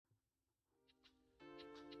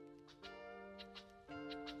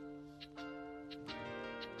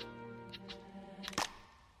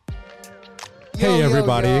Hey,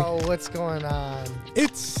 everybody. Yo, what's going on?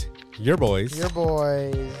 It's your boys. Your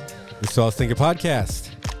boys. The So I Was Thinking podcast.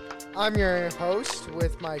 I'm your host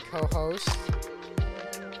with my co-host.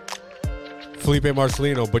 Felipe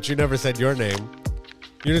Marcelino, but you never said your name.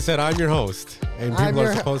 You just said, I'm your host. And I'm people are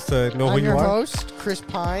your- supposed to know who I'm you your are. host, Chris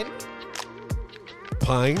Pine.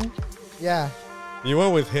 Pine? Yeah, You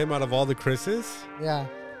went with him out of all the Chris's? yeah.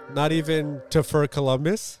 Not even Tefur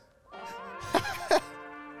Columbus?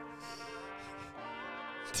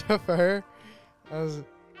 For her,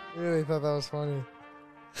 really thought that was funny.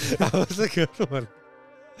 That was a good one.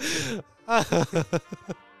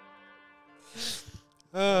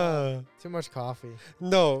 Too much coffee.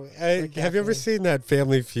 No, Like have you ever caffeine. seen that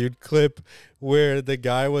Family Feud clip where the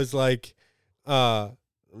guy was like,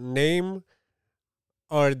 name,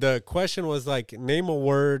 or the question was like, name a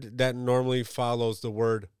word that normally follows the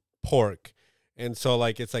word pork. And so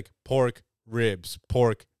like, it's like pork ribs,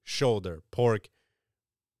 pork shoulder, pork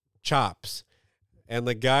chops. And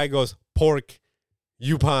the guy goes, pork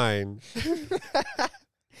you pine.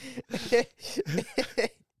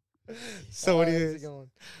 So when how's he, it going?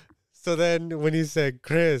 so then when he said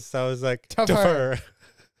Chris, I was like, Tefur.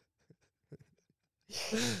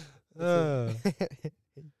 Tefur.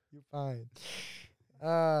 You fine.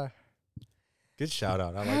 Good shout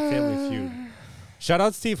out. I like Family Feud. Shout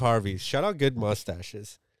out Steve Harvey. Shout out good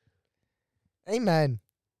mustaches. Amen.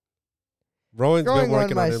 Rowan's Growing been one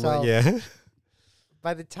working on it. myself. Yeah.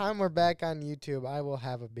 By the time we're back on YouTube, I will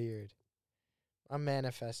have a beard. I'm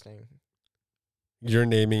manifesting. You're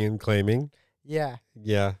naming and claiming. Yeah,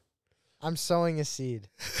 Yeah. I'm sowing a seed.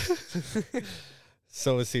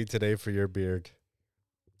 Sow a seed today for your beard.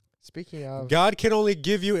 Speaking of, God can only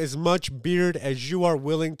give you as much beard as you are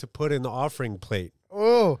willing to put in the offering plate.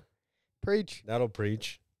 oh, preach. That'll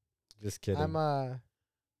preach. Just kidding.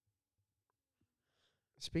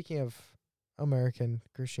 Speaking of American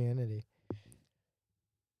Christianity,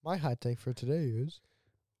 my hot take for today is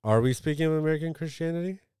Are we speaking of American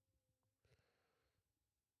Christianity?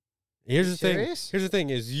 Here's You the thing. serious? Here's the thing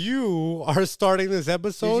is you are starting this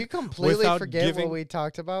episode. did you completely without forget giving- what we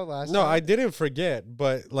talked about last No, time? I didn't forget,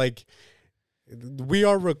 but like we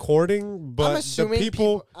are recording, but I'm assuming the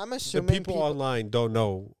people I'm assuming people online don't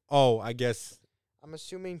know. Oh, I guess. I'm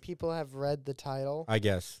assuming people have read the title,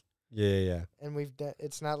 Yeah. and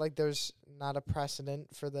it's not like there's not a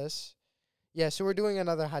precedent for this. Yeah, so we're doing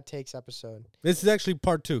another hot takes episode. This is actually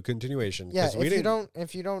part 2, continuation. Yeah, 'cause we if you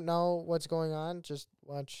didn't- don't know what's going on, just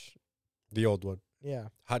watch. the old one. Yeah,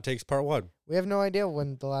 Hot takes part 1. we have no idea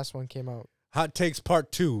when the last one came out. Hot takes part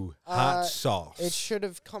 2. Hot sauce. It should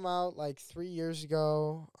have come out like 3 years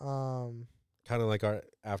ago. Kind of like our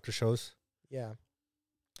after shows. Yeah.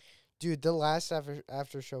 Dude, the last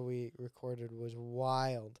after show we recorded was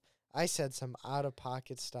wild. I said some out of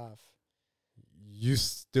pocket stuff. You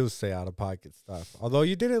still say out of pocket stuff, although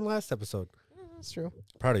you did it in last episode. Yeah, that's true.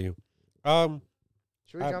 Proud of you.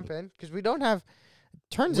 Should we I- jump in? Because we don't have.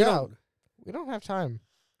 Turns We out don't. we don't have time.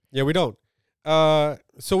 Yeah, we don't.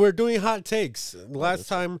 So we're doing hot takes. Last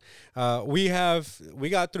time, we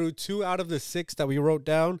got through 2 out of the 6 that we wrote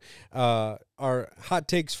down. Our hot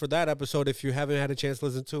takes for that episode, if you haven't had a chance to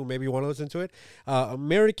listen to, maybe you want to listen to it.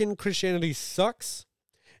 American Christianity sucks.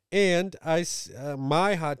 And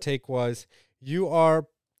my hot take was, you are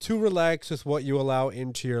too relaxed with what you allow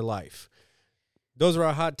into your life. Those are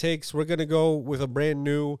our hot takes. We're going to go with a brand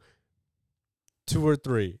new 2 or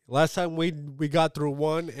 3. Last time we got through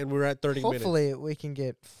 1 and we were at 30 minutes. Hopefully we can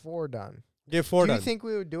get 4 done. Get 4 Do done. you think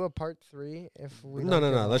we would do a part 3 if we? No.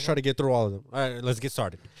 don't get Let's all try of to get through all of them. All right, let's get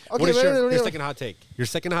started. Okay, What is your wait. second hot take? Your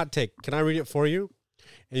second hot take. Can I read it for you?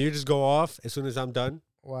 And you just go off as soon as I'm done?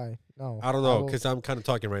 Why? No. I don't know, will- because I'm kind of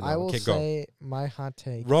talking right now. I will Okay, go. say my hot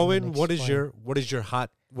take. and Rowan, then what is explain.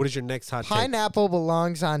 your next hot take? Pineapple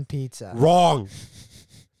belongs on pizza. Wrong.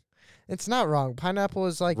 It's not wrong. Pineapple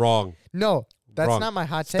is like Wrong. no. That's Wrong. not my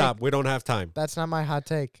hot take. Stop. We don't have time. That's not my hot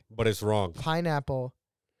take. But it's wrong. Pineapple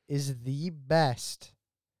is the best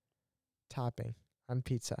topping on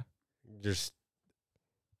pizza. Just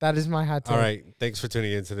That is my hot take. all right. Thanks for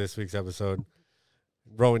tuning into this week's episode.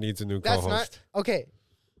 Rowan needs a new That's co-host. not okay.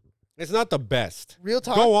 It's not the best. Real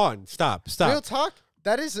talk. Go on. Stop. Real talk.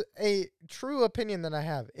 That is a true opinion that I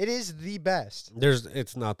have. It is the best.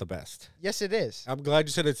 It's not the best. Yes, it is. I'm glad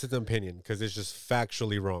you said it's an opinion, because it's just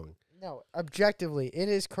factually wrong. No, objectively, it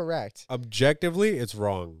is correct. Objectively, it's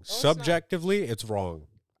wrong. not. Subjectively, it's wrong.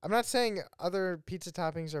 I'm not saying other pizza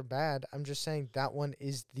toppings are bad. I'm just saying that one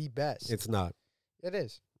is the best. It's not. It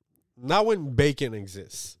is. Not when bacon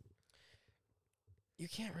exists. You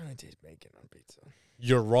can't really taste bacon on pizza.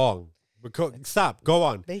 You're wrong. Stop. Go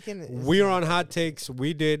on. Bacon. We are on hot takes.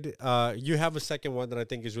 We did. You have a second one that I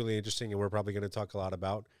think is really interesting, and we're probably going to talk a lot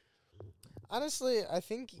about. Honestly, I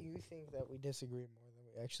think you think that we disagree more than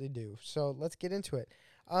we actually do. So let's get into it.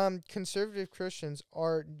 Conservative Christians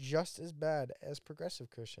are just as bad as progressive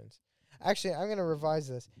Christians. Actually, I'm going to revise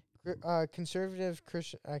this. Conservative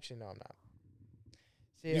Christian. Actually, no, I'm not.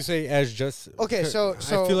 See, You say as just. Okay, so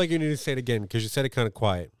I feel like you need to say it again because you said it kind of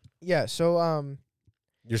quiet. yeah. So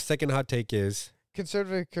Your second hot take is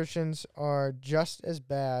conservative Christians are just as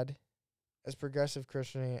bad as progressive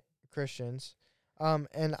Christians.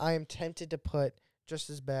 And I am tempted to put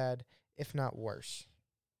just as bad, if not worse.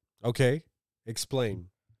 okay. Explain.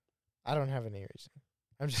 I don't have any reason.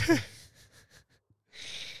 I'm just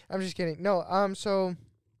I'm just kidding. No, so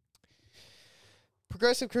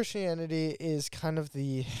progressive Christianity is kind of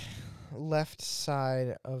the left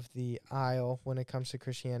side of the aisle when it comes to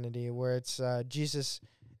Christianity, where it's Jesus'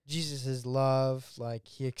 love, like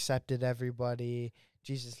he accepted everybody.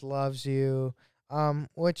 Jesus loves you,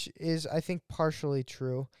 which is I think partially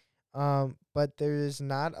true, but there is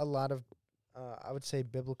not a lot of I would say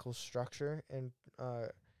biblical structure in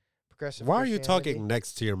progressive. Why are you Christianity. talking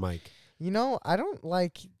next to your mic? You know, I don't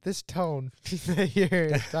like this tone that you're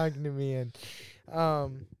talking to me in.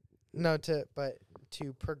 But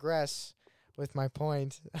to progress with my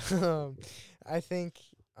point, I think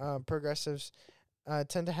progressives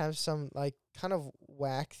tend to have some like kind of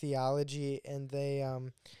whack theology, and they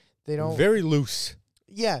don't. Very loose.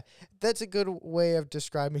 Yeah, that's a good way of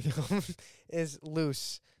describing them. Is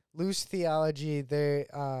loose theology. They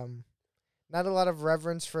not a lot of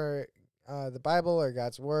reverence for the Bible or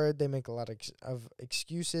God's word. They make a lot of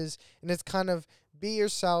excuses, and it's kind of be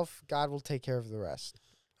yourself. God will take care of the rest.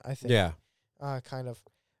 I think. Yeah. Kind of.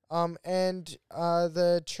 And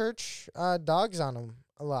the church dogs on them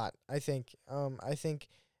a lot. I think.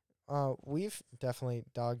 We've definitely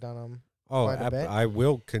dogged on them. Oh, quite a bit. I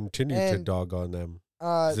will continue to dog on them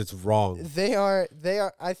because it's wrong. They are.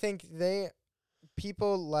 I think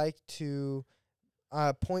people like to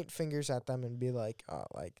point fingers at them and be like, oh,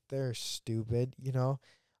 like they're stupid, you know.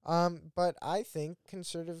 But I think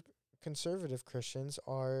conservative Christians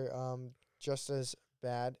are just as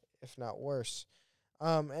bad, if not worse.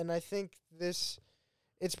 And I think it's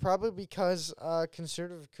probably because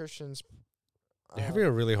conservative Christians. You're having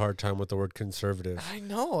a really hard time with the word conservative. I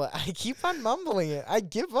know. I keep on mumbling it. I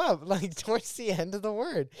give up like towards the end of the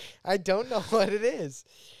word. I don't know what it is.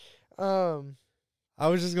 I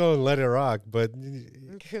was just going to let it rock, but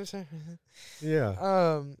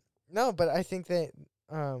yeah. No, but I think that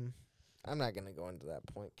I'm not going to go into that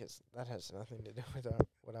point because that has nothing to do with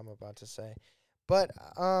what I'm about to say. But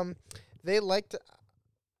they like to,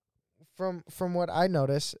 from what I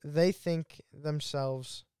notice, they think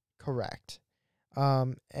themselves correct.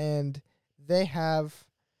 And they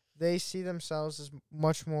see themselves as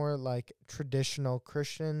much more like traditional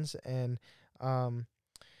Christians and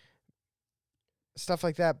stuff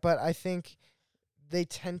like that. But I think they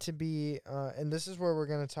tend to be, and this is where we're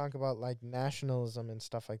going to talk about like nationalism and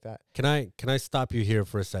stuff like that. Can I stop you here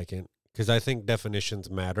for a second? Because I think definitions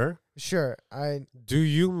matter. Sure. Do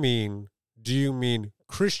you mean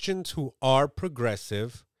Christians who are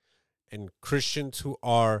progressive and Christians who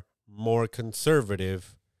are more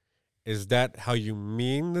conservative? Is that how you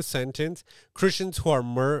mean the sentence? Christians who are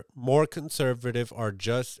more conservative are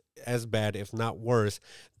just as bad, if not worse,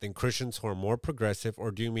 than Christians who are more progressive?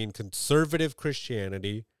 Or do you mean conservative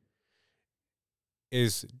Christianity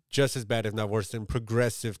is just as bad, if not worse, than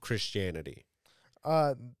progressive Christianity?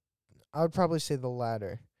 I would probably say the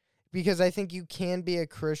latter, because I think you can be a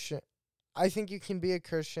Christian. I think you can be a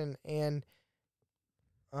Christian, and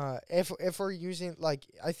if we're using like,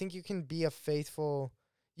 I think you can be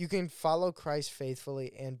you can follow Christ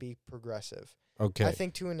faithfully and be progressive. Okay. I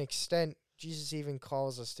think to an extent, Jesus even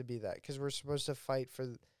calls us to be that, because we're supposed to fight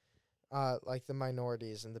for, like the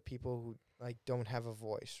minorities and the people who like don't have a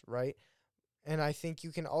voice, right? And I think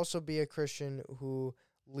you can also be a Christian who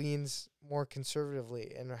leans more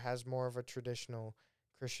conservatively and has more of a traditional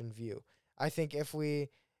Christian view. I think if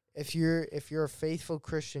you're a faithful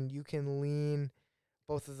Christian, you can lean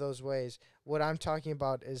both of those ways. What I'm talking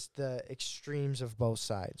about is the extremes of both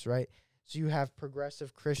sides, right? So you have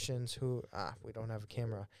progressive Christians who, we don't have a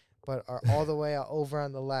camera, but are all the way over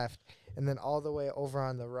on the left, and then all the way over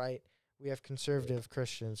on the right, we have conservative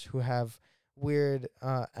Christians who have weird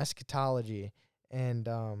eschatology and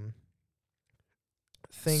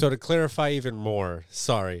So to clarify even more,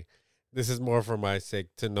 sorry, this is more for my sake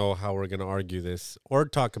to know how we're going to argue this or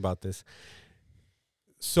talk about this.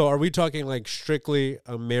 So are we talking like strictly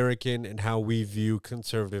American and how we view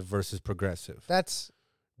conservative versus progressive?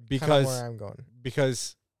 because where I'm going.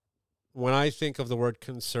 because when I think of the word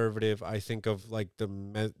conservative, I think of like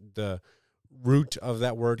the root of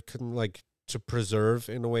that word like to preserve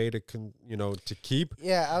in a way to to keep.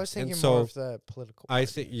 Yeah, I was thinking so more of the political I part.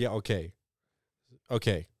 think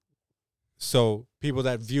okay. So people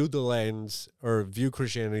that view the lens or view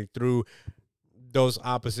Christianity through those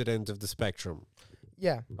opposite ends of the spectrum.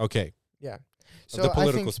 Yeah. Okay. Yeah. Of So the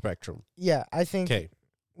political I think, spectrum. yeah, I think Okay.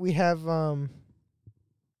 we have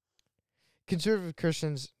conservative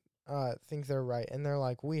Christians think they're right, and they're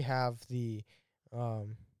like, we have the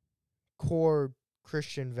core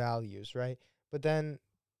Christian values, right? But then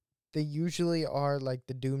they usually are like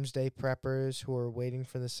the doomsday preppers who are waiting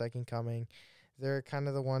for the second coming. They're kind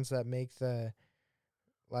of the ones that make the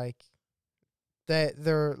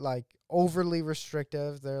they're like overly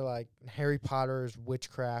restrictive. They're like Harry Potter's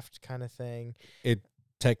witchcraft kind of thing. It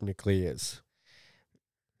technically is.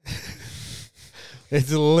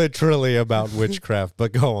 It's literally about witchcraft,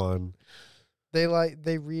 but go on. They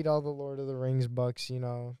read all the Lord of the Rings books,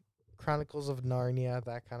 Chronicles of Narnia,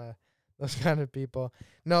 those kind of people.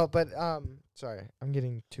 No, but sorry, I'm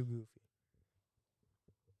getting too goofy.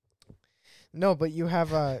 No, but you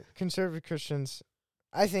have conservative Christians.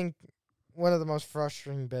 I think one of the most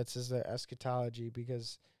frustrating bits is their eschatology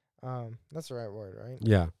because that's the right word, right?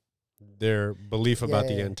 Yeah. Their belief about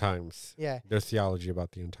the yeah. end times. Yeah. Their theology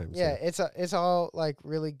about the end times. Yeah, it's all like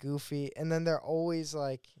really goofy, and then they're always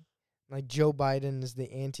like Joe Biden is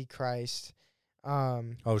the Antichrist.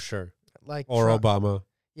 Oh, sure. Like or Trump, Obama.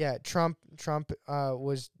 Yeah, Trump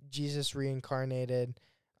was Jesus reincarnated.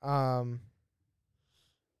 There's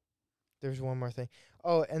one more thing.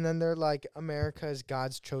 Oh, and then they're like America is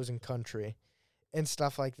God's chosen country and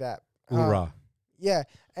stuff like that. Hoorah. Yeah,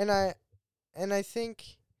 and I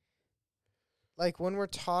think like when we're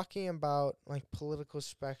talking about like political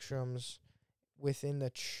spectrums within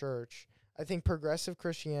the church, I think progressive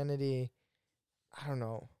Christianity, I don't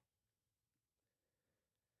know.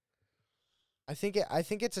 I think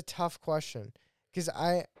it's a tough question because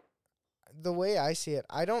the way I see it,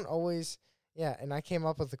 I don't always, and I came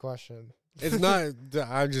up with the question. It's not,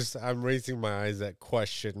 I'm raising my eyes at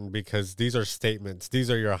question because these are statements. These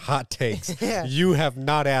are your hot takes. Yeah. You have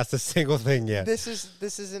not asked a single thing yet. This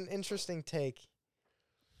is an interesting take.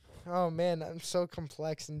 Oh man, I'm so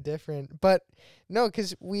complex and different. But no,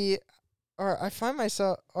 because I find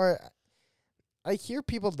myself, or I hear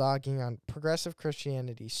people dogging on progressive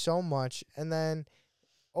Christianity so much, and then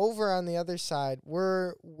over on the other side,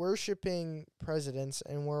 we're worshiping presidents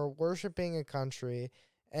and we're worshiping a country,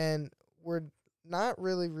 and we're not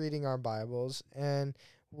really reading our Bibles, and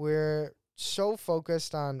we're so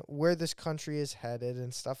focused on where this country is headed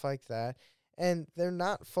and stuff like that. And they're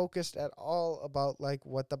not focused at all about like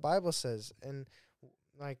what the Bible says and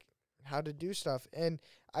like how to do stuff. And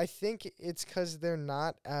I think it's because they're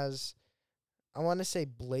not as, I want to say,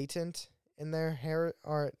 blatant in their hair,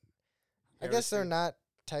 or I guess they're not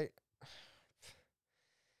tight.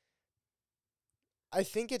 I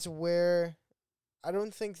think it's where I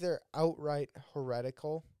don't think they're outright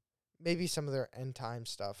heretical. Maybe some of their end time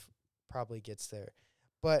stuff probably gets there.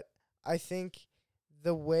 But I think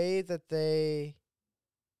the way that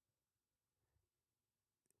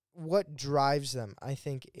what drives them, I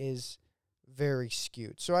think, is very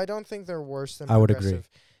skewed. So I don't think they're worse than progressive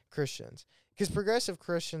Christians. Because progressive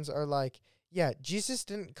Christians are like, yeah, Jesus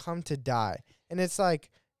didn't come to die. And it's like,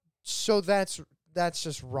 so that's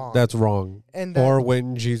just wrong. That's wrong. And or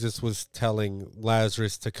when Jesus was telling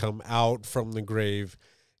Lazarus to come out from the grave,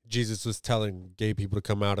 Jesus was telling gay people to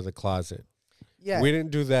come out of the closet. Yeah. We didn't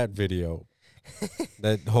do that video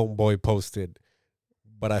that homeboy posted,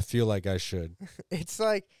 but I feel like I should. It's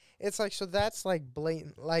like, so that's like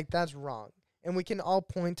blatant, like that's wrong. And we can all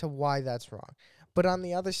point to why that's wrong. But on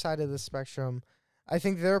the other side of the spectrum, I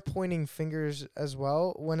think they're pointing fingers as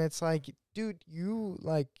well when it's like, dude, you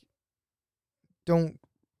like don't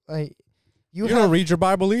like you don't read your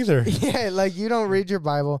Bible either. Yeah, like you don't read your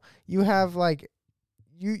Bible. You have like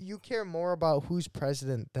you care more about who's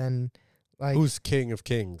president than like who's king of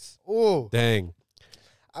kings. Oh, dang.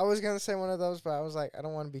 I was gonna say one of those, but I was like, I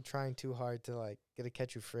don't want to be trying too hard to like get a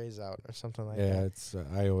catchy phrase out or something like that. Yeah, it's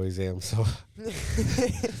I always am. So,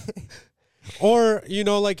 or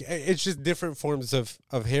like it's just different forms of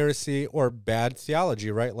heresy or bad theology,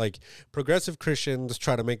 right? Like progressive Christians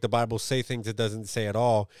try to make the Bible say things it doesn't say at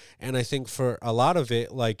all, and I think for a lot of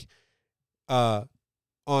it, like, on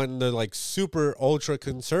the like super ultra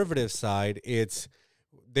conservative side, it's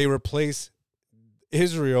they replace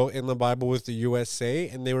Israel in the Bible with the USA,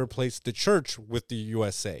 and they replace the church with the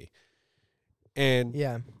USA. And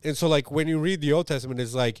yeah. And so like when you read the Old Testament,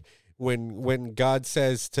 it's like when God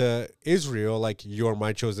says to Israel, like, you're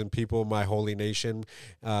my chosen people, my holy nation,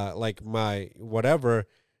 like my whatever,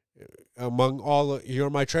 you're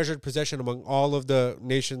my treasured possession among all of the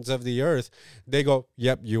nations of the earth, they go,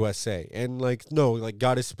 yep, USA. And like, no, like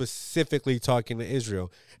God is specifically talking to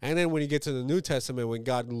Israel. And then when you get to the New Testament, when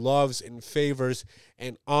God loves and favors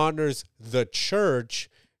and honors the church,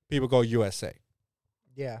 people go USA.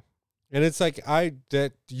 Yeah. And it's like,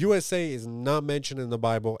 that USA is not mentioned in the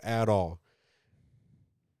Bible at all.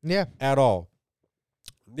 Yeah. At all.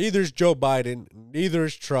 Neither is Joe Biden, neither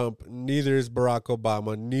is Trump, neither is Barack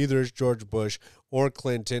Obama, neither is George Bush or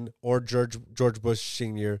Clinton or George Bush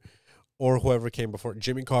Sr. or whoever came before,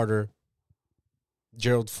 Jimmy Carter,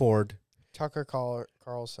 Gerald Ford, Tucker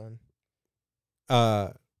Carlson,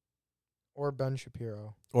 or Ben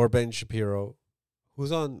Shapiro. Ben Shapiro,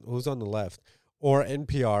 who's on the left, or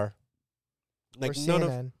NPR. Like,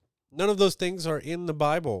 or none of those things are in the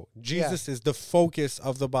Bible. Jesus is the focus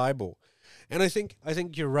of the Bible. And I think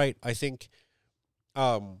you're right. I think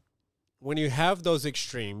when you have those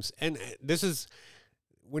extremes, and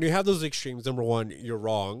when you have those extremes, number one, you're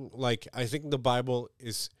wrong. Like, I think the Bible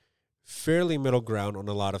is fairly middle ground on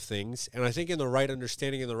a lot of things. And I think in the right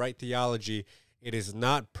understanding and the right theology, it is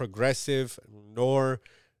not progressive nor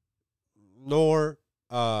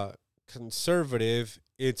conservative.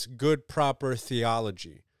 It's good, proper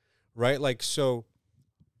theology, right? Like, so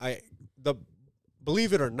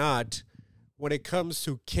believe it or not, when it comes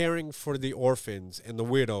to caring for the orphans and the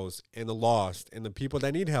widows and the lost and the people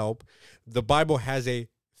that need help, the Bible has a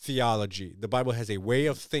theology. The Bible has a way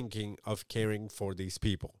of thinking of caring for these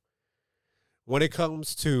people. When it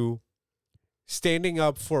comes to standing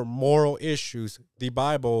up for moral issues, the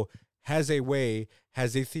Bible has a way,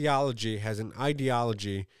 has a theology, has an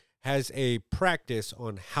ideology, has a practice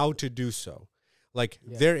on how to do so. Like,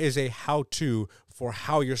 there is a how-to for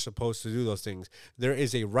how you're supposed to do those things. There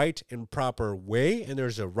is a right and proper way, and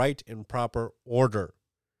there's a right and proper order.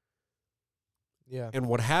 Yeah. And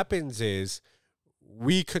what happens is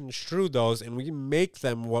we construe those and we make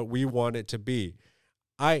them what we want it to be.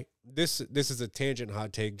 This is a tangent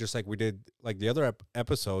hot take, just like we did like the other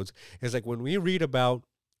episodes. Is like when we read about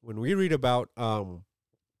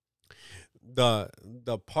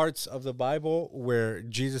the parts of the Bible where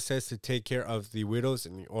Jesus says to take care of the widows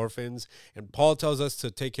and the orphans, and Paul tells us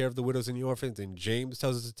to take care of the widows and the orphans, and James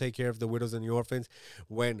tells us to take care of the widows and the orphans.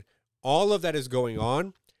 When all of that is going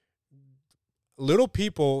on,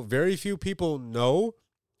 very few people know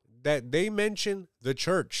that they mention the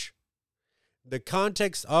church. The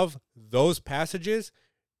context of those passages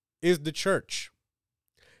is the church.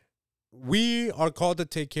 We are called to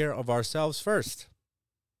take care of ourselves first.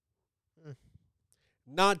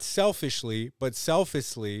 Not selfishly, but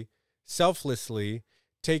selflessly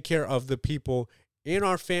take care of the people in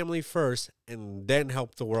our family first, and then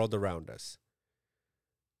help the world around us.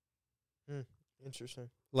 Interesting.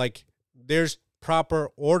 Like, there's proper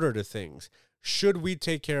order to things. Should we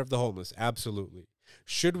take care of the homeless? Absolutely.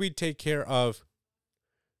 Should we take care of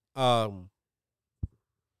the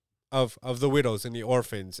widows and the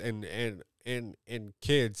orphans and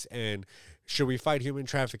kids? And should we fight human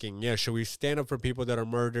trafficking? Yeah. Should we stand up for people that are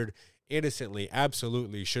murdered innocently?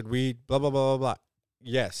 Absolutely. Should we blah, blah, blah, blah, blah?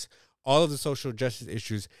 Yes. All of the social justice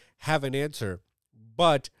issues have an answer,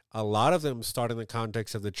 but a lot of them start in the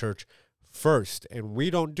context of the church first, and we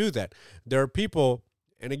don't do that. There are people,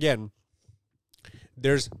 and again,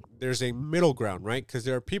 there's a middle ground, right? Because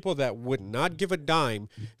there are people that would not give a dime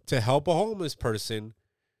to help a homeless person,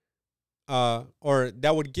 or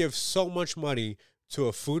that would give so much money to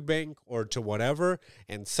a food bank or to whatever,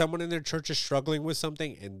 and someone in their church is struggling with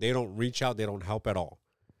something, and they don't reach out, they don't help at all.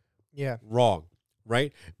 Yeah. Wrong,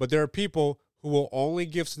 right? But there are people who will only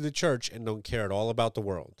give to the church and don't care at all about the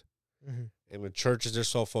world. Mm-hmm. And the church is their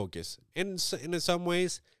sole focus. And in some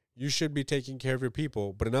ways, you should be taking care of your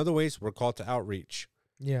people, but in other ways, we're called to outreach.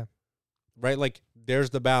 Yeah. Right? Like,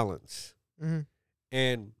 there's the balance. Mm-hmm.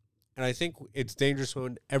 And I think it's dangerous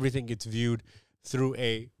when everything gets viewed through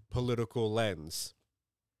a political lens.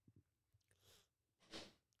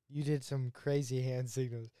 You did some crazy hand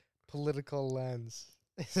signals. Political lens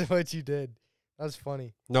is what you did. That was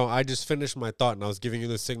funny. No, I just finished my thought, and I was giving you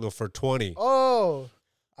the signal for 20. Oh,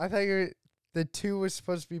 I thought the 2 was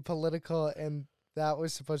supposed to be political, and that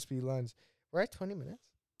was supposed to be lens. We're at 20 minutes?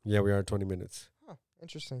 Yeah, we are at 20 minutes. Huh,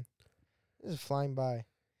 interesting. This is flying by.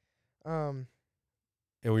 And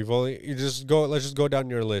let's just go down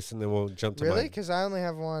your list, and then we'll jump to mine. Really? Because I only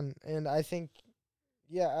have one, and I think,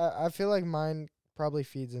 I feel like mine probably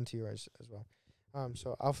feeds into yours as well.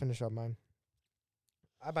 So I'll finish up mine.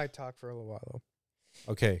 I might talk for a little while, though.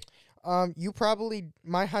 Okay. You probably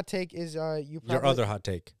my hot take is you probably Your other hot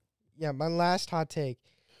take. yeah, my last hot take.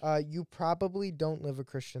 You probably don't live a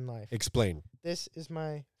Christian life. Explain. This is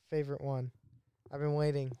my favorite one. I've been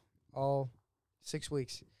waiting all 6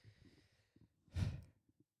 weeks.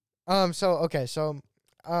 So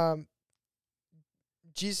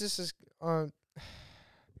Jesus is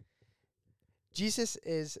Jesus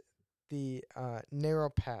is the narrow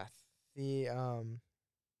path. The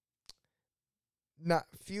not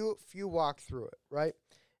few walk through it, right?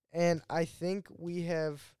 And I think we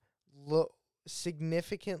have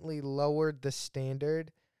significantly lowered the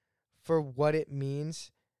standard for what it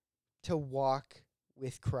means to walk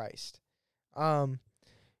with Christ. And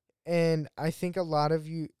I think a lot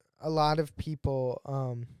of people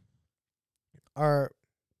are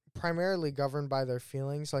primarily governed by their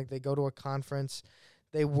feelings. Like they go to a conference,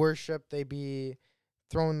 they worship, they be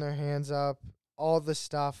throwing their hands up, all the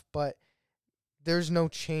stuff, but there's no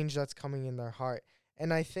change that's coming in their heart.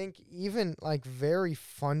 And I think even like very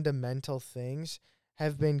fundamental things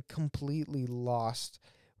have been completely lost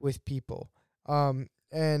with people.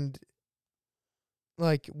 And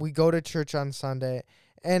like we go to church on Sunday,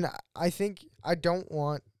 and I think I don't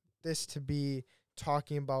want this to be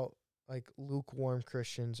talking about like lukewarm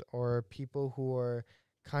Christians or people who are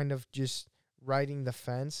kind of just riding the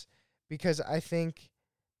fence, because I think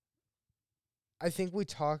we've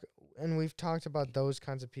talked about those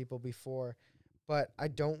kinds of people before, but I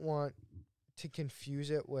don't want to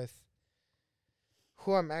confuse it with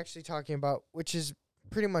who I'm actually talking about, which is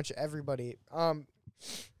pretty much everybody.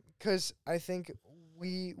 Because I think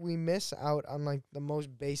we miss out on like the most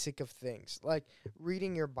basic of things, like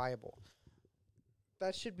reading your Bible.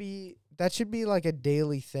 That should be like a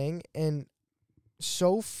daily thing, and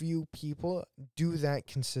so few people do that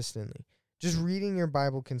consistently. Just reading your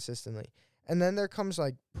Bible consistently. And then there comes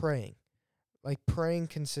like praying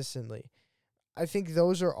consistently. I think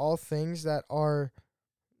those are all things that are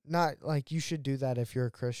not like you should do that if you're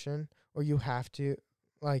a Christian, or you have to.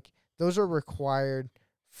 Like those are required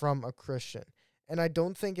from a Christian. And I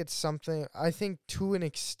don't think it's something, I think to an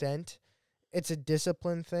extent it's a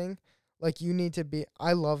discipline thing. Like you need to be,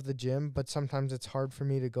 I love the gym, but sometimes it's hard for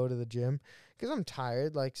me to go to the gym because I'm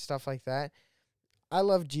tired, like stuff like that. I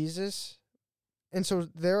love Jesus. And so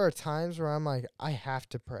there are times where I'm like, I have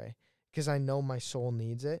to pray because I know my soul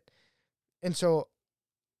needs it. And so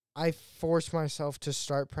I force myself to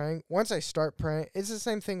start praying. Once I start praying, it's the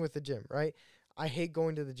same thing with the gym, right? I hate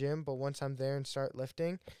going to the gym, but once I'm there and start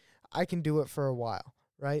lifting, I can do it for a while,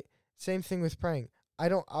 right? Same thing with praying.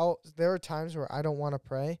 There are times where I don't want to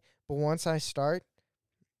pray, but once I start,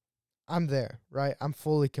 I'm there, right? I'm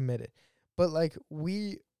fully committed. But like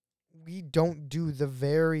we don't do the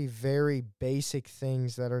very, very basic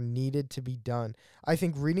things that are needed to be done. I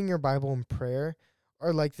think reading your Bible and prayer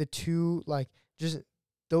are like the two, like just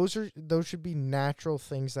those should be natural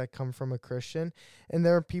things that come from a Christian. And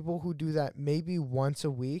there are people who do that maybe once a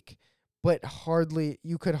week, but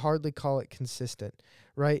you could hardly call it consistent,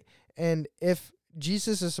 right? And if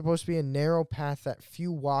Jesus is supposed to be a narrow path that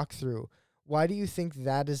few walk through, why do you think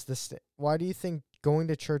that is why do you think going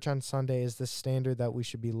to church on Sunday is the standard that we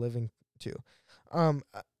should be living to? And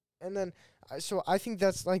then, so I think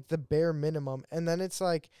that's like the bare minimum. And then it's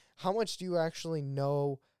like, how much do you actually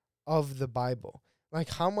know of the Bible? Like,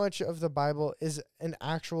 how much of the Bible is an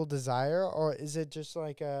actual desire, or is it just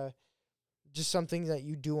like just something that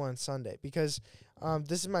you do on Sunday? Because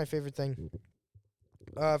this is my favorite thing.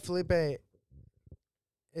 Felipe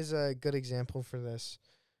is a good example for this.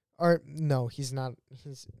 Or no, he's not.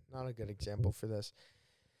 He's not a good example for this.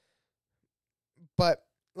 But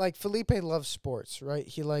like Felipe loves sports, right?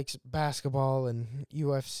 He likes basketball and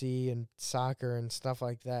UFC and soccer and stuff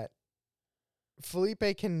like that.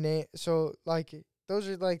 Felipe can name, so like those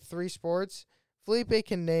are like three sports. Felipe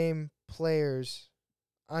can name players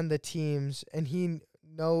on the teams, and he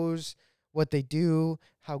knows what they do,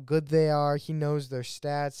 how good they are. He knows their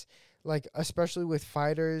stats. Like, especially with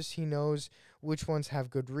fighters, he knows which ones have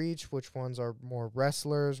good reach, which ones are more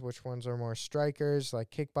wrestlers, which ones are more strikers, like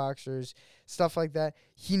kickboxers, stuff like that.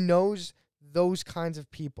 He knows those kinds of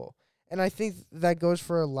people. And I think that goes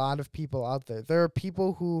for a lot of people out there. There are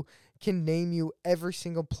people who can name you every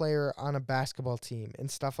single player on a basketball team and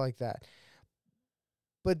stuff like that.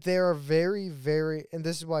 But there are very, very, and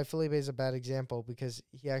this is why Felipe is a bad example, because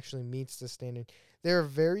he actually meets the standard. There are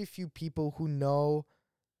very few people who know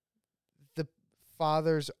the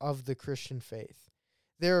fathers of the Christian faith.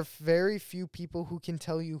 There are very few people who can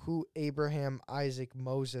tell you who Abraham, Isaac,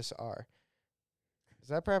 Moses are. Is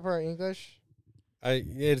that proper English?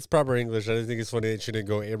 It's proper English. I think it's funny that you didn't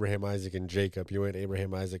go Abraham, Isaac, and Jacob. You went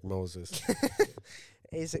Abraham, Isaac, Moses.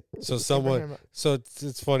 So someone, so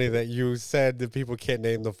it's funny that you said that people can't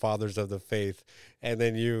name the fathers of the faith, and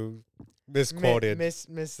then you misquoted.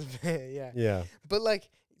 Yeah. Yeah. But like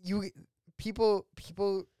people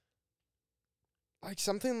like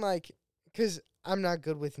something like, because I'm not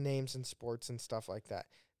good with names and sports and stuff like that.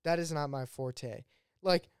 That is not my forte.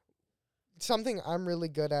 Like something I'm really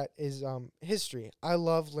good at is history. I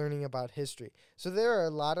love learning about history. So there are a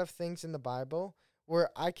lot of things in the Bible where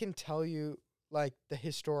I can tell you like the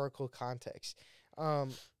historical context. There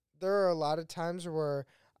are a lot of times where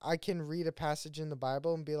I can read a passage in the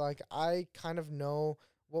Bible and be like, I kind of know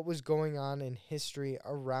what was going on in history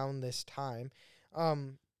around this time.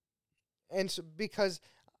 And so because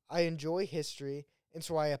I enjoy history, and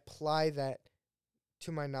so I apply that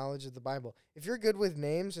to my knowledge of the Bible. If you're good with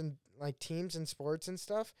names and like teams and sports and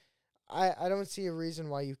stuff, I don't see a reason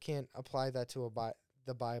why you can't apply that to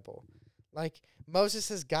the Bible. Like Moses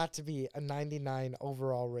has got to be a 99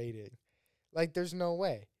 overall rating. Like there's no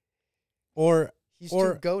way. He's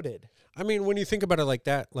too goated. I mean, when you think about it like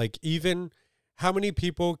that, like even how many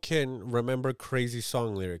people can remember crazy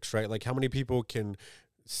song lyrics, right? Like how many people can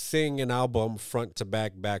sing an album front to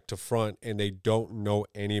back, back to front, and they don't know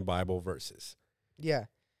any Bible verses? Yeah.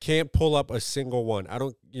 Can't pull up a single one. I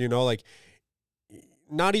don't, like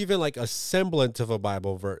not even like a semblance of a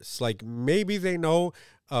Bible verse. Like maybe they know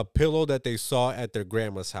a pillow that they saw at their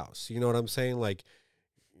grandma's house. You know what I'm saying? Like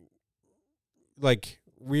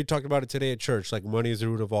we talked about it today at church, like money is the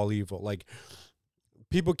root of all evil. Like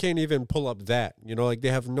people can't even pull up that, like they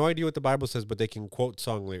have no idea what the Bible says, but they can quote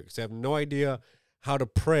song lyrics. They have no idea how to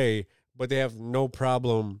pray, but they have no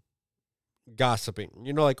problem gossiping.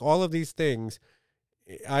 Like all of these things.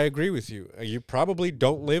 I agree with you. You probably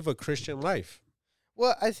don't live a Christian life.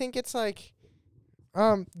 Well, I think it's like,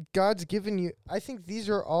 God's given you. I think these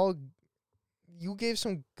are all. You gave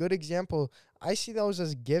some good example. I see those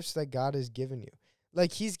as gifts that God has given you.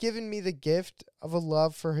 Like He's given me the gift of a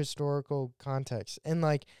love for historical context, and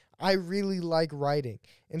like I really like writing,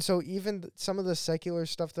 and so even some of the secular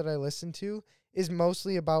stuff that I listen to is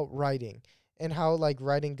mostly about writing and how like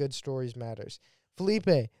writing good stories matters.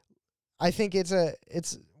 Felipe, I think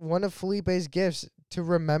it's one of Felipe's gifts to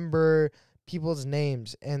remember people's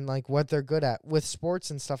names and like what they're good at with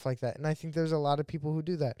sports and stuff like that. And I think there's a lot of people who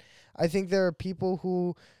do that. I think there are people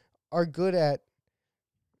who are good at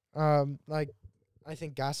like I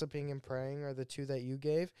think gossiping and praying are the two that you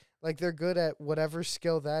gave. Like they're good at whatever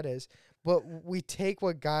skill that is. But we take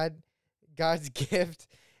what God's gift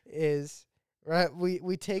is, right?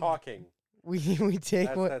 We take talking. We take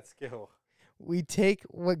That's what that skill. We take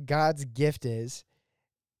what God's gift is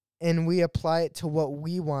and we apply it to what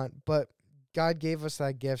we want, but God gave us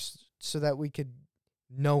that gift so that we could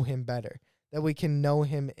know Him better, that we can know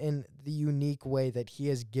Him in the unique way that He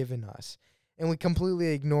has given us. And we completely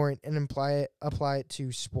ignore it and apply it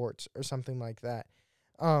to sports or something like that.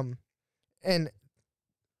 And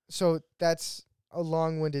so that's a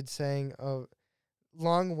long-winded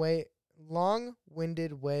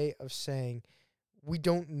way of saying we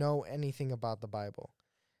don't know anything about the Bible.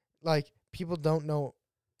 Like, people don't know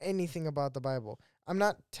anything about the Bible. I'm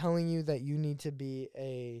not telling you that you need to be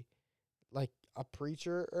a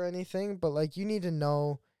preacher or anything, but like you need to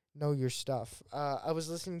know your stuff. I was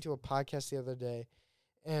listening to a podcast the other day,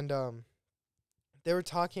 and they were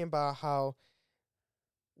talking about how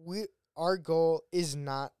our goal is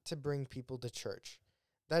not to bring people to church.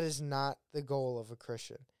 That is not the goal of a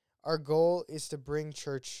Christian. Our goal is to bring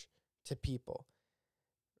church to people.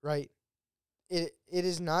 Right? It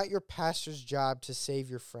is not your pastor's job to save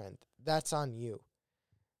your friend. That's on you.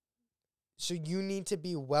 So you need to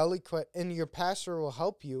be well equipped, and your pastor will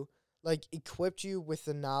help you, like equip you with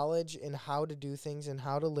the knowledge and how to do things and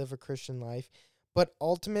how to live a Christian life. But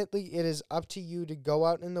ultimately, it is up to you to go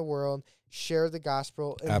out in the world, share the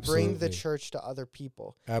gospel, and bring the church to other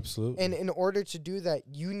people. Absolutely. And in order to do that,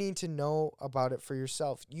 you need to know about it for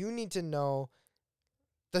yourself. You need to know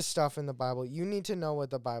the stuff in the Bible. You need to know what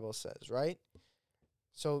the Bible says, right?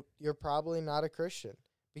 So you're probably not a Christian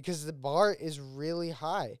because the bar is really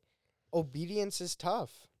high. Obedience is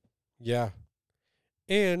tough. Yeah.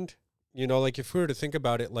 And, like if we were to think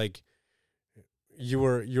about it, like you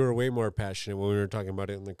were way more passionate when we were talking about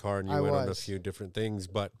it in the car, and you went on a few different things.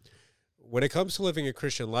 But when it comes to living a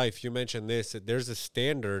Christian life, you mentioned this, that there's a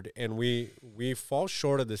standard, and we fall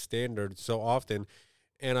short of the standard so often.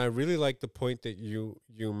 And I really like the point that you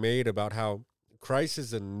made about how Christ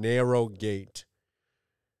is a narrow gate.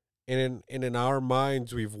 And in our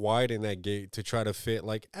minds, we've widened that gate to try to fit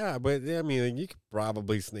but I mean, you could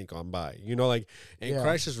probably sneak on by, and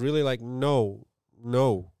Christ is really like, no,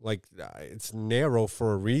 like it's narrow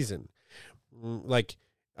for a reason. like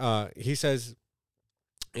he says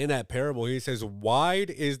in that parable, he says, wide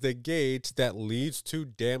is the gate that leads to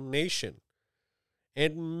damnation,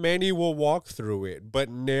 and many will walk through it, but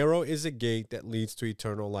narrow is a gate that leads to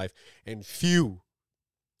eternal life, and few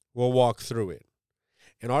will walk through it.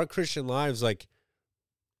 In our Christian lives, like,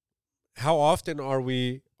 how often are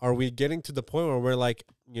we getting to the point where we're like,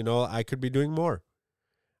 I could be doing more.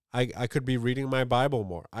 I could be reading my Bible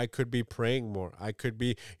more. I could be praying more. I could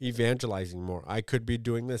be evangelizing more. I could be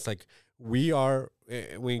doing this. Like, this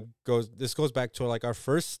goes back to like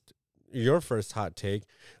your first hot take.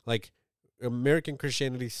 Like, American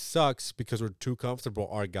Christianity sucks because we're too comfortable.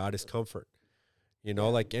 Our God is comfort.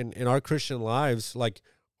 Like in our Christian lives, like,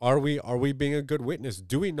 are we being a good witness?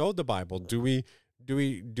 Do we know the Bible? Do we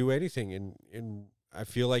do anything? And I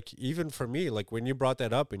feel like, even for me, like, when you brought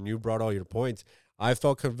that up and you brought all your points, I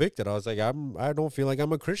felt convicted. I was like, I don't feel like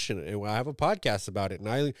I'm a Christian, and I have a podcast about it,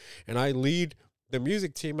 and I lead the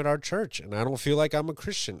music team at our church, and I don't feel like I'm a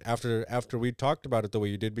Christian after we talked about it the way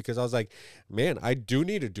you did, because I was like, man, I do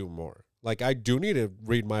need to do more. Like, I do need to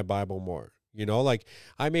read my Bible more. Like,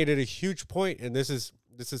 I made it a huge point, and this is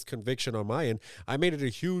conviction on my end. I made it a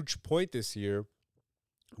huge point this year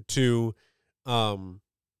to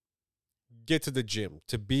get to the gym,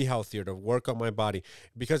 to be healthier, to work on my body,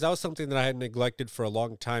 because that was something that I had neglected for a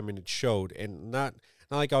long time, and it showed. And not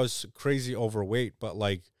like I was crazy overweight, but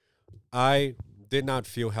like, I did not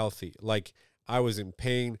feel healthy. Like, I was in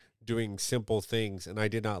pain doing simple things, and I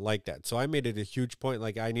did not like that. So I made it a huge point,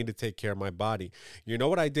 like, I need to take care of my body. You know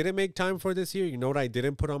what I didn't make time for this year? You know what I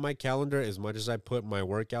didn't put on my calendar as much as I put my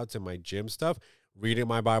workouts and my gym stuff? Reading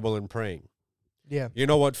my Bible and praying. Yeah. You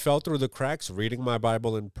know what fell through the cracks? Reading my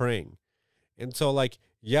Bible and praying. And so, like,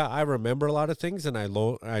 yeah, I remember a lot of things, and I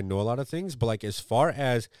know a lot of things, but like, as far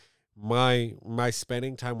as my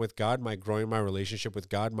spending time with God, my growing my relationship with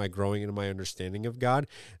God, my growing in my understanding of God,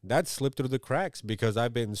 that slipped through the cracks because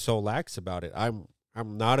I've been so lax about it. I'm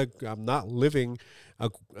not living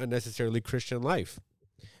a necessarily Christian life.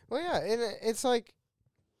 Well, yeah, and it's like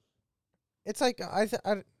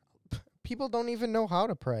people don't even know how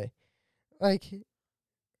to pray. Like,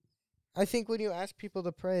 I think when you ask people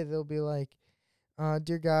to pray, they'll be like,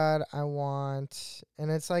 dear God, I want,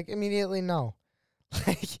 and it's like, immediately no.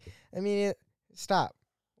 Like, stop.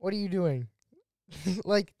 What are you doing?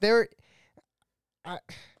 Like, there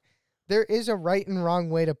is a right and wrong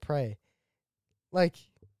way to pray. Like,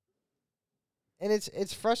 and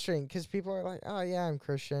it's frustrating because people are like, oh yeah, I'm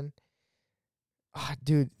Christian. Ah,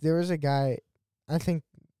 dude, there was a guy, I think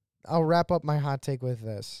I'll wrap up my hot take with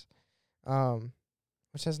this.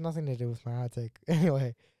 Which has nothing to do with my hot take.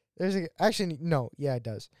 Anyway, it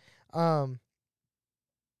does.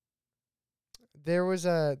 There was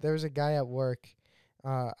a guy at work.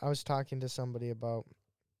 I was talking to somebody about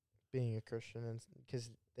being a Christian, and because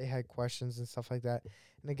they had questions and stuff like that,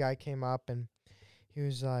 and the guy came up and he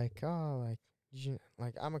was like, "Oh,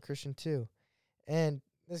 like I'm a Christian too," and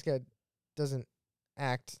this guy doesn't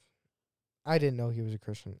act. I didn't know he was a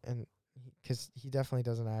Christian, and because he definitely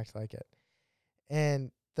doesn't act like it.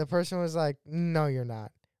 And the person was like, "No, you're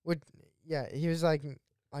not." He was like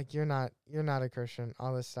you're not a Christian,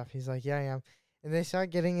 all this stuff. He's like, "Yeah, I am." And they start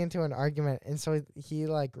getting into an argument, and so he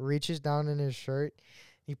like reaches down in his shirt,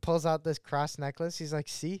 he pulls out this cross necklace. He's like,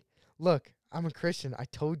 "See, look, I'm a Christian. I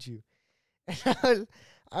told you." And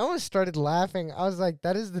I almost started laughing. I was like,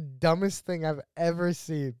 "That is the dumbest thing I've ever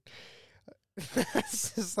seen."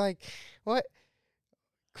 It's just like, what?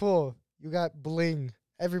 Cool, you got bling.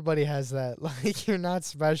 Everybody has that. Like, you're not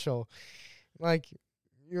special. Like,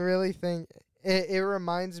 you really think it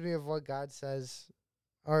reminds me of what God says,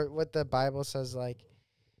 or what the Bible says. Like,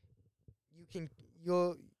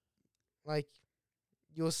 you'll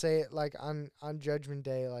say it like on Judgment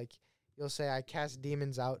Day. Like, you'll say, "I cast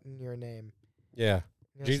demons out in your name." Yeah,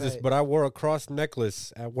 Jesus, but I wore a cross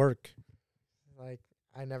necklace at work. Like,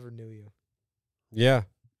 I never knew you. Yeah.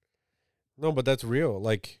 No, but that's real.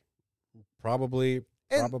 Like, probably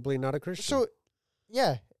not a Christian. So,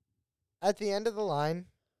 yeah, at the end of the line,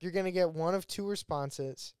 you're going to get one of two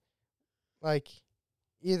responses. Like,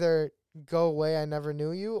 either "Go away, I never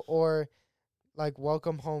knew you," or like,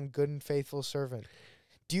 "Welcome home, good and faithful servant."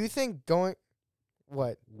 Do you think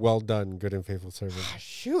what? Well done, good and faithful servant.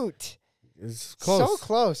 Shoot. It's close. So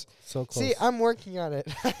close. So close. See, I'm working on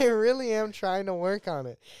it. I really am trying to work on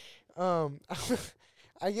it.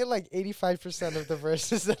 I get like 85% of the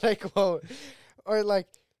verses that I quote. Or like,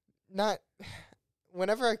 not,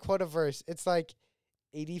 whenever I quote a verse, it's like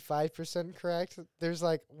 85% correct. There's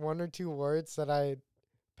like one or two words that I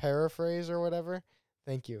paraphrase or whatever.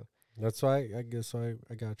 Thank you. That's why I guess I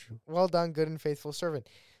got you. Well done, good and faithful servant.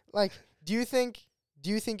 Like, do you think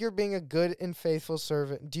you're being a good and faithful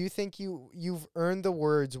servant? Do you think you've earned the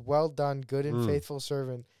words "well done, good and faithful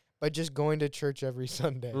servant" by just going to church every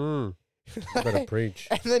Sunday? You better preach.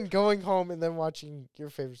 And then going home and then watching your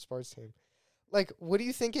favorite sports team. Like, what do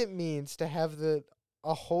you think it means to have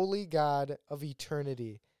a holy God of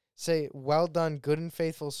eternity say, "Well done, good and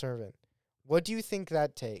faithful servant"? What do you think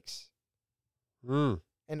that takes?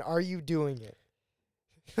 And are you doing it?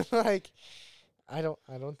 Like, I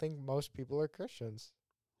don't think most people are Christians.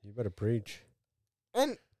 You better preach.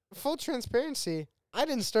 And full transparency, I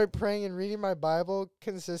didn't start praying and reading my Bible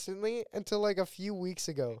consistently until like a few weeks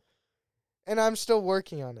ago. And I'm still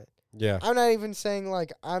working on it. Yeah. I'm not even saying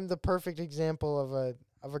like I'm the perfect example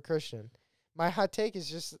of a Christian. My hot take is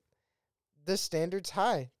just the standard's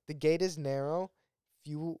high. The gate is narrow.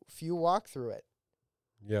 Few walk through it.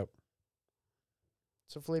 Yep.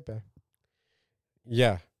 So Felipe.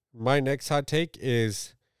 Yeah. My next hot take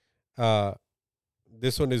is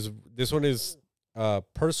this one is a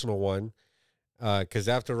personal one. Cause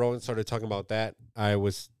after Rowan started talking about that, I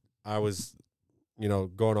was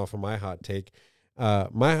going off of my hot take.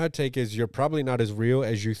 My hot take is you're probably not as real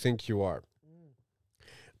as you think you are.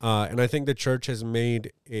 And I think the church has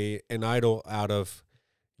made an idol out of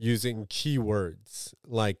using keywords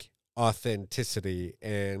like authenticity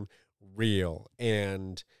and real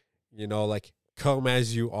and, like come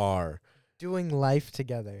as you are. Doing life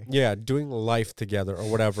together. Yeah, doing life together or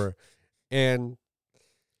whatever. And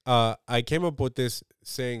I came up with this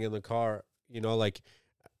saying in the car, like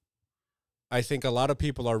I think a lot of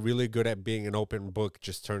people are really good at being an open book,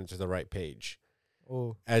 just turn to the right page.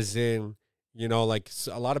 Oh. As in, like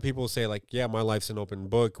a lot of people say like, yeah, my life's an open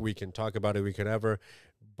book. We can talk about it. We could ever,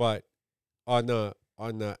 but on the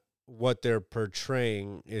what they're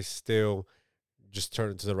portraying is still just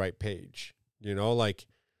turn to the right page. Like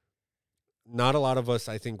not a lot of us,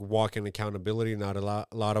 I think, walk in accountability. Not a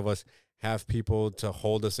lot of us have people to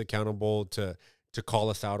hold us accountable, to call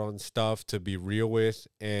us out on stuff, to be real with.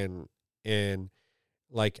 And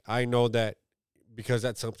like, I know that because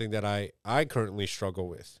that's something that I currently struggle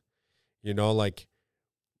with, like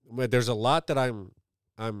there's a lot that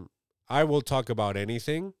I will talk about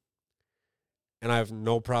anything and I have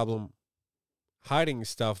no problem hiding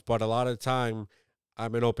stuff. But a lot of the time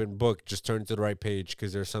I'm an open book, just turn to the right page.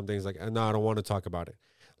 Cause there's some things like, no, I don't want to talk about it.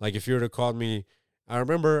 Like if you were to call me, I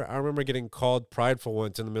remember getting called prideful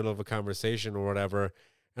once in the middle of a conversation or whatever.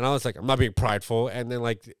 And I was like, I'm not being prideful. And then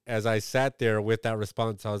like, as I sat there with that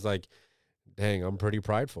response, I was like, dang, I'm pretty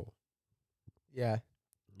prideful. Yeah.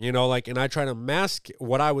 Like, and I try to mask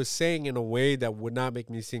what I was saying in a way that would not make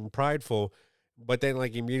me seem prideful. But then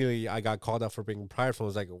like immediately I got called out for being prideful. I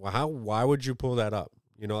was like, well, why would you pull that up?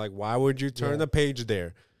 Like, why would you turn the page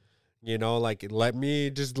there? Like, let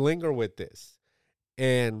me just linger with this.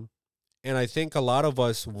 And I think a lot of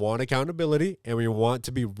us want accountability and we want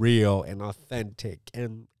to be real and authentic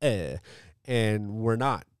and we're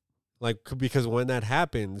not. Like, because when that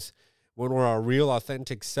happens, when we're our real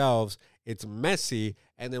authentic selves, it's messy.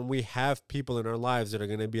 And then we have people in our lives that are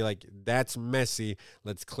going to be like, that's messy.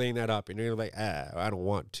 Let's clean that up. And you're like, I don't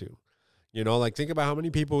want to. Like think about how many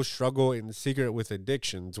people struggle in secret with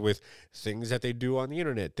addictions, with things that they do on the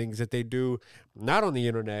internet, things that they do not on the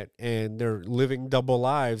internet, and they're living double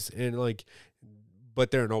lives and like,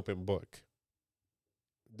 but they're an open book.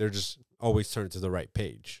 They're just always turned to the right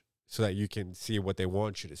page so that you can see what they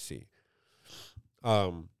want you to see.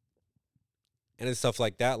 And it's stuff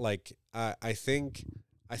like that. Like I think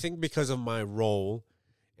because of my role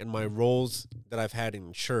and my roles that I've had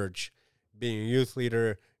in church, being a youth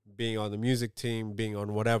leader, being on the music team, being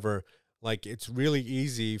on whatever, like it's really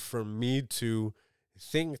easy for me to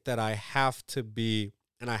think that I have to be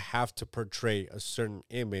and I have to portray a certain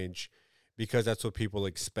image because that's what people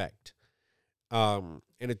expect. And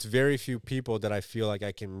it's very few people that I feel like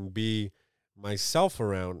I can be myself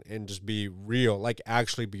around and just be real, like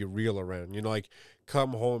actually be real around, like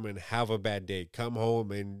come home and have a bad day, come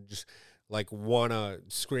home and just like want to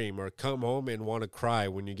scream or come home and want to cry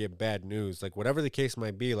when you get bad news, like whatever the case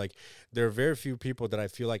might be. Like there are very few people that I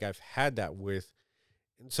feel like I've had that with.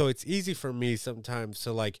 And so it's easy for me sometimes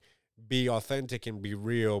to like be authentic and be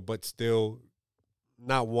real, but still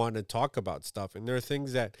not want to talk about stuff. And there are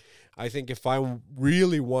things that I think if I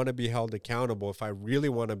really want to be held accountable, if I really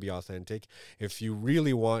want to be authentic, if you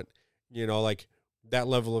really want, like that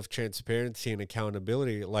level of transparency and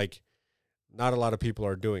accountability, like not a lot of people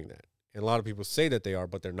are doing that. And a lot of people say that they are,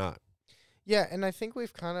 but they're not. Yeah, and I think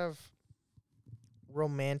we've kind of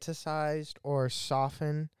romanticized or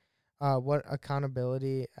softened what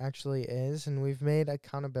accountability actually is. And we've made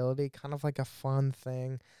accountability kind of like a fun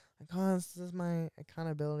thing. Like, oh, this is my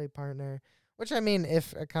accountability partner. Which, I mean,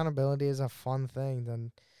 if accountability is a fun thing,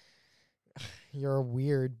 then you're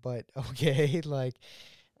weird, but okay. Like,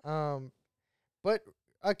 um, but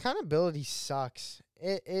accountability sucks.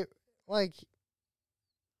 It like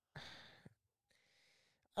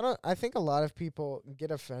I think a lot of people get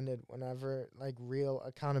offended whenever like real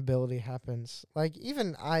accountability happens. Like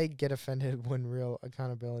even I get offended when real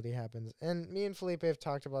accountability happens. And me and Felipe have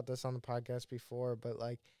talked about this on the podcast before, but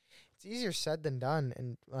like it's easier said than done.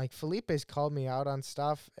 And like Felipe's called me out on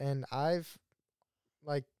stuff and I've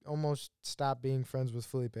like almost stopped being friends with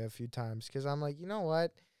Felipe a few times cuz I'm like, "You know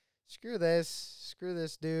what? Screw this. Screw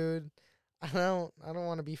this dude. I don't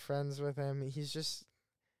want to be friends with him. He's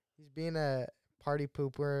being a party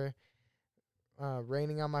pooper,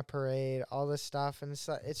 raining on my parade, all this stuff, and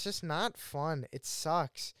it's just not fun. It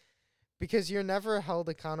sucks because you're never held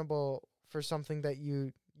accountable for something that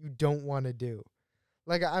you don't want to do.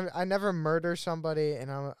 Like I never murder somebody,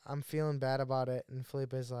 and I'm feeling bad about it. And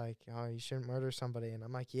Felipe's like, "Oh, you shouldn't murder somebody," and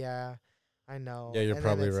I'm like, "Yeah, I know." Yeah, you're and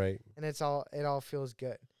probably right. And it all feels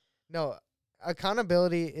good. No,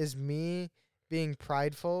 accountability is me being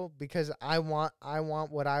prideful because I want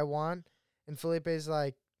what I want, and Felipe's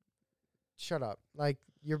like, shut up. Like,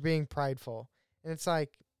 you're being prideful. And it's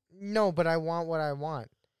like, no, but I want what I want.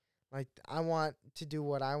 Like, I want to do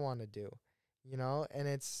what I want to do, you know? And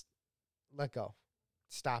it's, let go.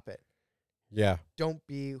 Stop it. Yeah. Don't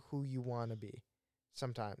be who you want to be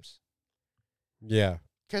sometimes. Yeah.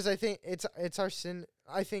 Because I think it's our sin.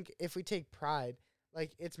 I think if we take pride,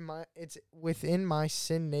 like, it's within my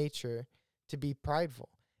sin nature to be prideful.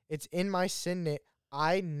 It's in my sin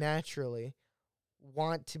I naturally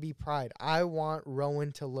want to be pride. I want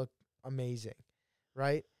Rowan to look amazing,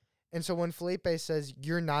 right? And so when Felipe says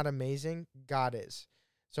you're not amazing, God is.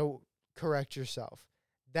 So correct yourself.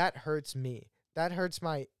 That hurts me. That hurts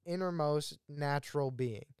my innermost natural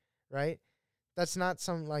being, right? That's not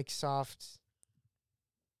some like soft,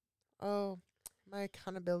 oh, my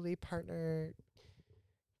accountability partner,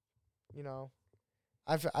 you know.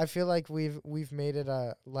 I feel like we've made it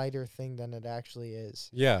a lighter thing than it actually is.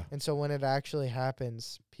 Yeah. And so when it actually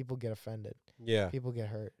happens, people get offended. Yeah. People get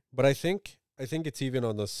hurt. But I think it's even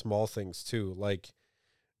on the small things too. Like,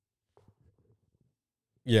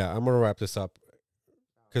 yeah, I'm gonna wrap this up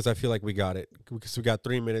because I feel like we got it. Because we got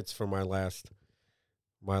 3 minutes for my last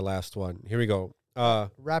one. Here we go.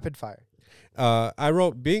 Rapid fire. I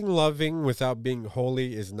wrote, being loving without being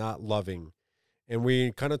holy is not loving. And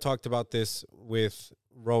we kind of talked about this with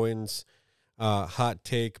Rowan's hot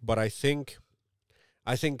take, but I think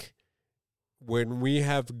when we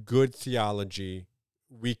have good theology,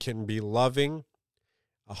 we can be loving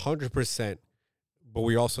 100%, but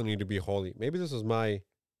we also need to be holy. Maybe this was mine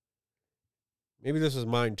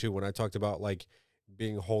too when I talked about like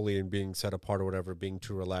being holy and being set apart or whatever, being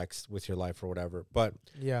too relaxed with your life or whatever. But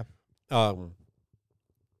yeah,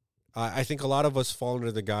 I think a lot of us fall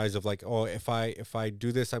under the guise of like, oh, if I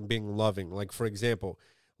do this, I'm being loving. Like, for example,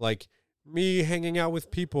 like me hanging out with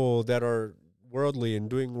people that are worldly and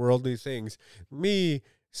doing worldly things, me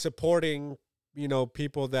supporting,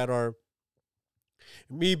 people that are,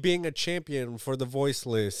 me being a champion for the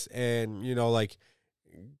voiceless, and, like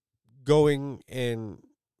going and,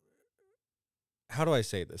 how do I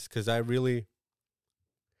say this? Because I really,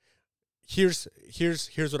 here's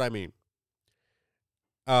what I mean.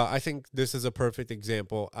 I think this is a perfect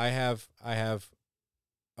example. I have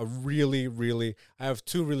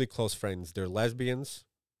two really close friends. They're lesbians,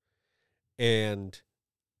 and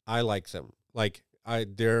I like them. Like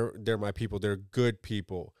they're my people. They're good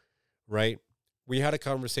people, right? We had a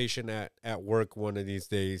conversation at work one of these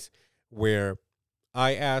days where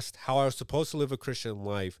I asked how I was supposed to live a Christian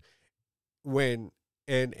life when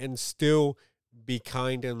and still be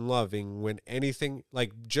kind and loving when anything,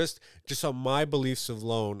 like just on my beliefs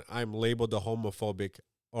alone, I'm labeled a homophobic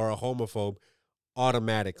or a homophobe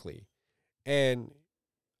automatically. And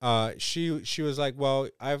she was like, well,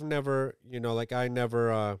 I've never,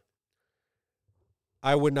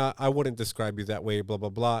 I wouldn't describe you that way, blah blah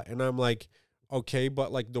blah. And I'm like, okay,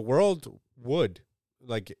 but like the world would,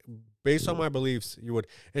 like, based on my beliefs, you would.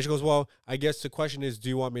 And she goes, well, I guess the question is, do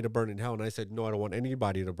you want me to burn in hell? And I said, no, I don't want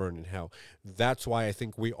anybody to burn in hell. That's why I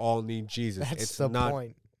think we all need Jesus. That's the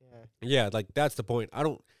point. Yeah, like that's the point. I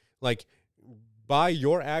don't, like, by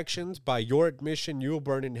your actions, by your admission, you will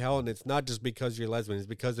burn in hell. And it's not just because you're lesbian. It's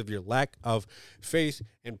because of your lack of faith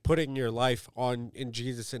and putting your life in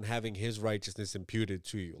Jesus and having his righteousness imputed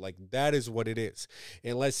to you. Like, that is what it is.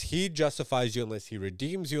 Unless he justifies you, unless he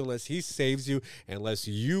redeems you, unless he saves you, unless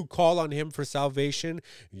you call on him for salvation,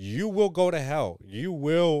 you will go to hell. You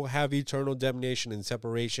will have eternal damnation and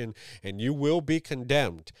separation, and you will be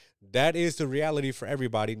condemned. That is the reality for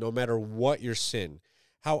everybody, no matter what your sin.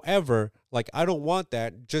 However, like, I don't want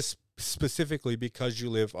that just specifically because you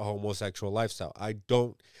live a homosexual lifestyle. I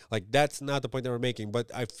don't, like, that's not the point that we're making.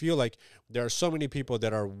 But I feel like there are so many people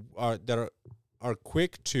that are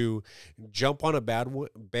quick to jump on a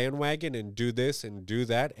bandwagon and do this and do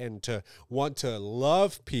that, and to want to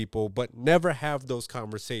love people, but never have those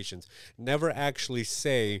conversations. Never actually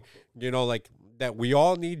say, like, that we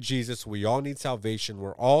all need Jesus, we all need salvation,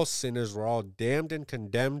 we're all sinners, we're all damned and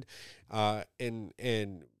condemned,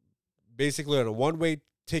 and basically on a one-way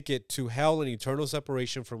ticket to hell and eternal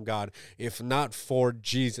separation from God, if not for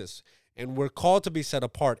Jesus. And we're called to be set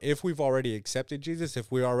apart if we've already accepted Jesus,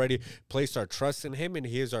 if we already placed our trust in him and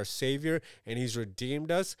he is our Savior and he's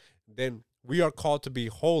redeemed us, then we are called to be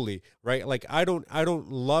holy, right? Like, I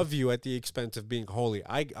don't love you at the expense of being holy.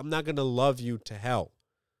 I'm not going to love you to hell.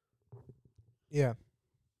 Yeah.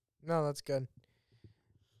 No, that's good.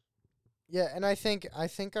 Yeah, and I think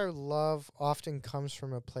our love often comes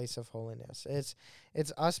from a place of holiness.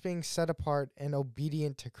 It's us being set apart and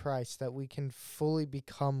obedient to Christ that we can fully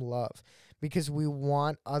become love, because we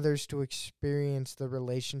want others to experience the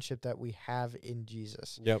relationship that we have in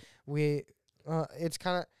Jesus. Yep. It's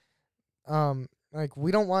kind of like,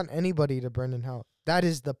 we don't want anybody to burn in hell. That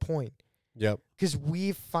is the point. Yep. Because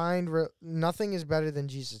we find nothing is better than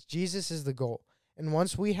Jesus. Jesus is the goal. And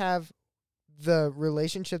once we have the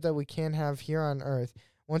relationship that we can have here on earth,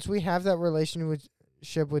 once we have that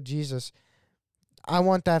relationship with Jesus, I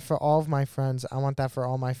want that for all of my friends. I want that for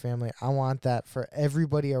all my family. I want that for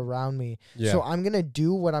everybody around me. Yeah. So I'm going to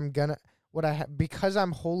do because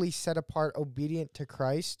I'm wholly set apart, obedient to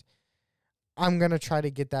Christ, I'm going to try to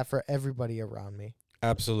get that for everybody around me.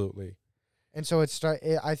 Absolutely. And so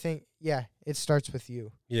I think, it starts with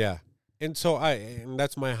you. Yeah. And so and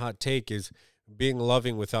that's my hot take, is being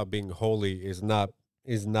loving without being holy is not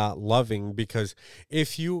loving, because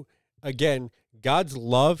God's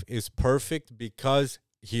love is perfect because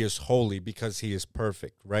he is holy, because he is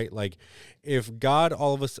perfect, right? Like, if God,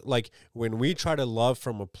 all of us, like, when we try to love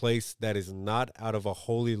from a place that is not out of a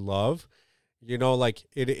holy love, like,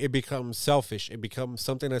 it becomes selfish. It becomes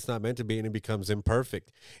something that's not meant to be, and it becomes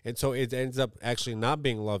imperfect. And so it ends up actually not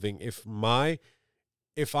being loving. My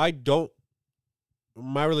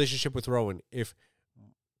relationship with Rowan, if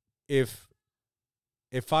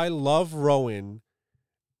I love Rowan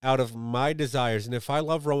out of my desires, and if I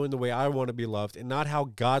love Rowan the way I want to be loved and not how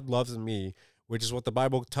God loves me, which is what the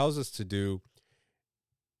Bible tells us to do,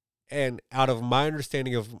 and out of my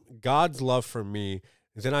understanding of God's love for me,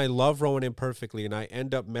 then I love Rowan imperfectly, and I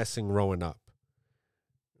end up messing Rowan up,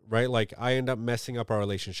 right? Like, I end up messing up our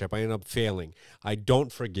relationship. I end up failing. I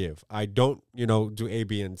don't forgive. I don't, do A,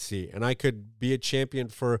 B, and C. And I could be a champion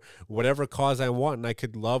for whatever cause I want, and I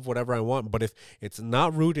could love whatever I want. But if it's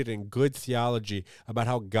not rooted in good theology about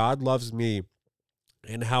how God loves me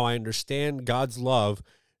and how I understand God's love,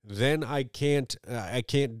 then I can't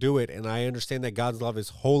do it. And I understand that God's love is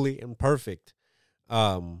holy and perfect.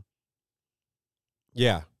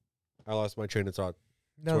 Yeah, I lost my train of thought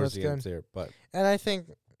towards the end there, but and I think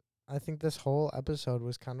this whole episode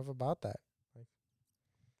was kind of about that. Like,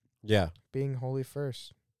 yeah, being holy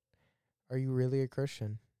first. Are you really a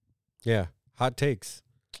Christian? Yeah, hot takes.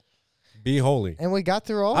 Be holy. And we got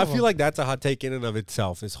through all I of them. feel like that's a hot take in and of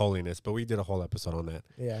itself, is holiness, but we did a whole episode on that.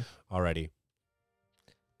 Yeah. Already.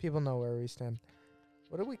 People know where we stand.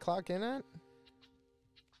 What did we clock in at?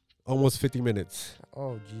 Almost 50 minutes.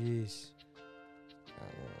 Oh, jeez.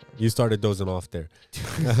 You started dozing off there.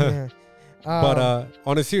 But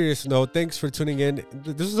on a serious note, thanks for tuning in.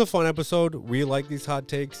 This was a fun episode. We like these hot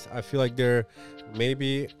takes. I feel like they're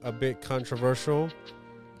maybe a bit controversial.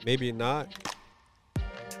 Maybe not.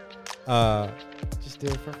 Just do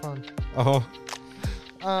it for fun. Oh.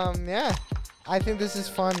 Yeah. I think this is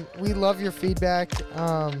fun. We love your feedback.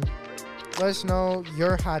 Let us know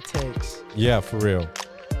your hot takes. Yeah, for real.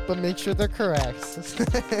 But make sure they're correct.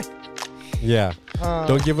 Yeah.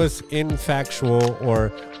 Don't give us infactual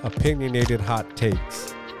or opinionated hot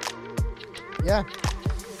takes. Yeah.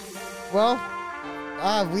 Well,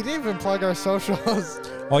 we didn't even plug our socials.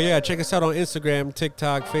 Oh, yeah. Check us out on Instagram,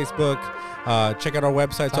 TikTok, Facebook. Check out our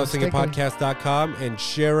website, SoutSingingPodcast.com, and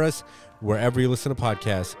share us wherever you listen to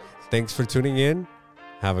podcasts. Thanks for tuning in.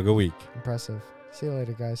 Have a good week. Impressive. See you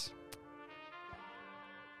later, guys.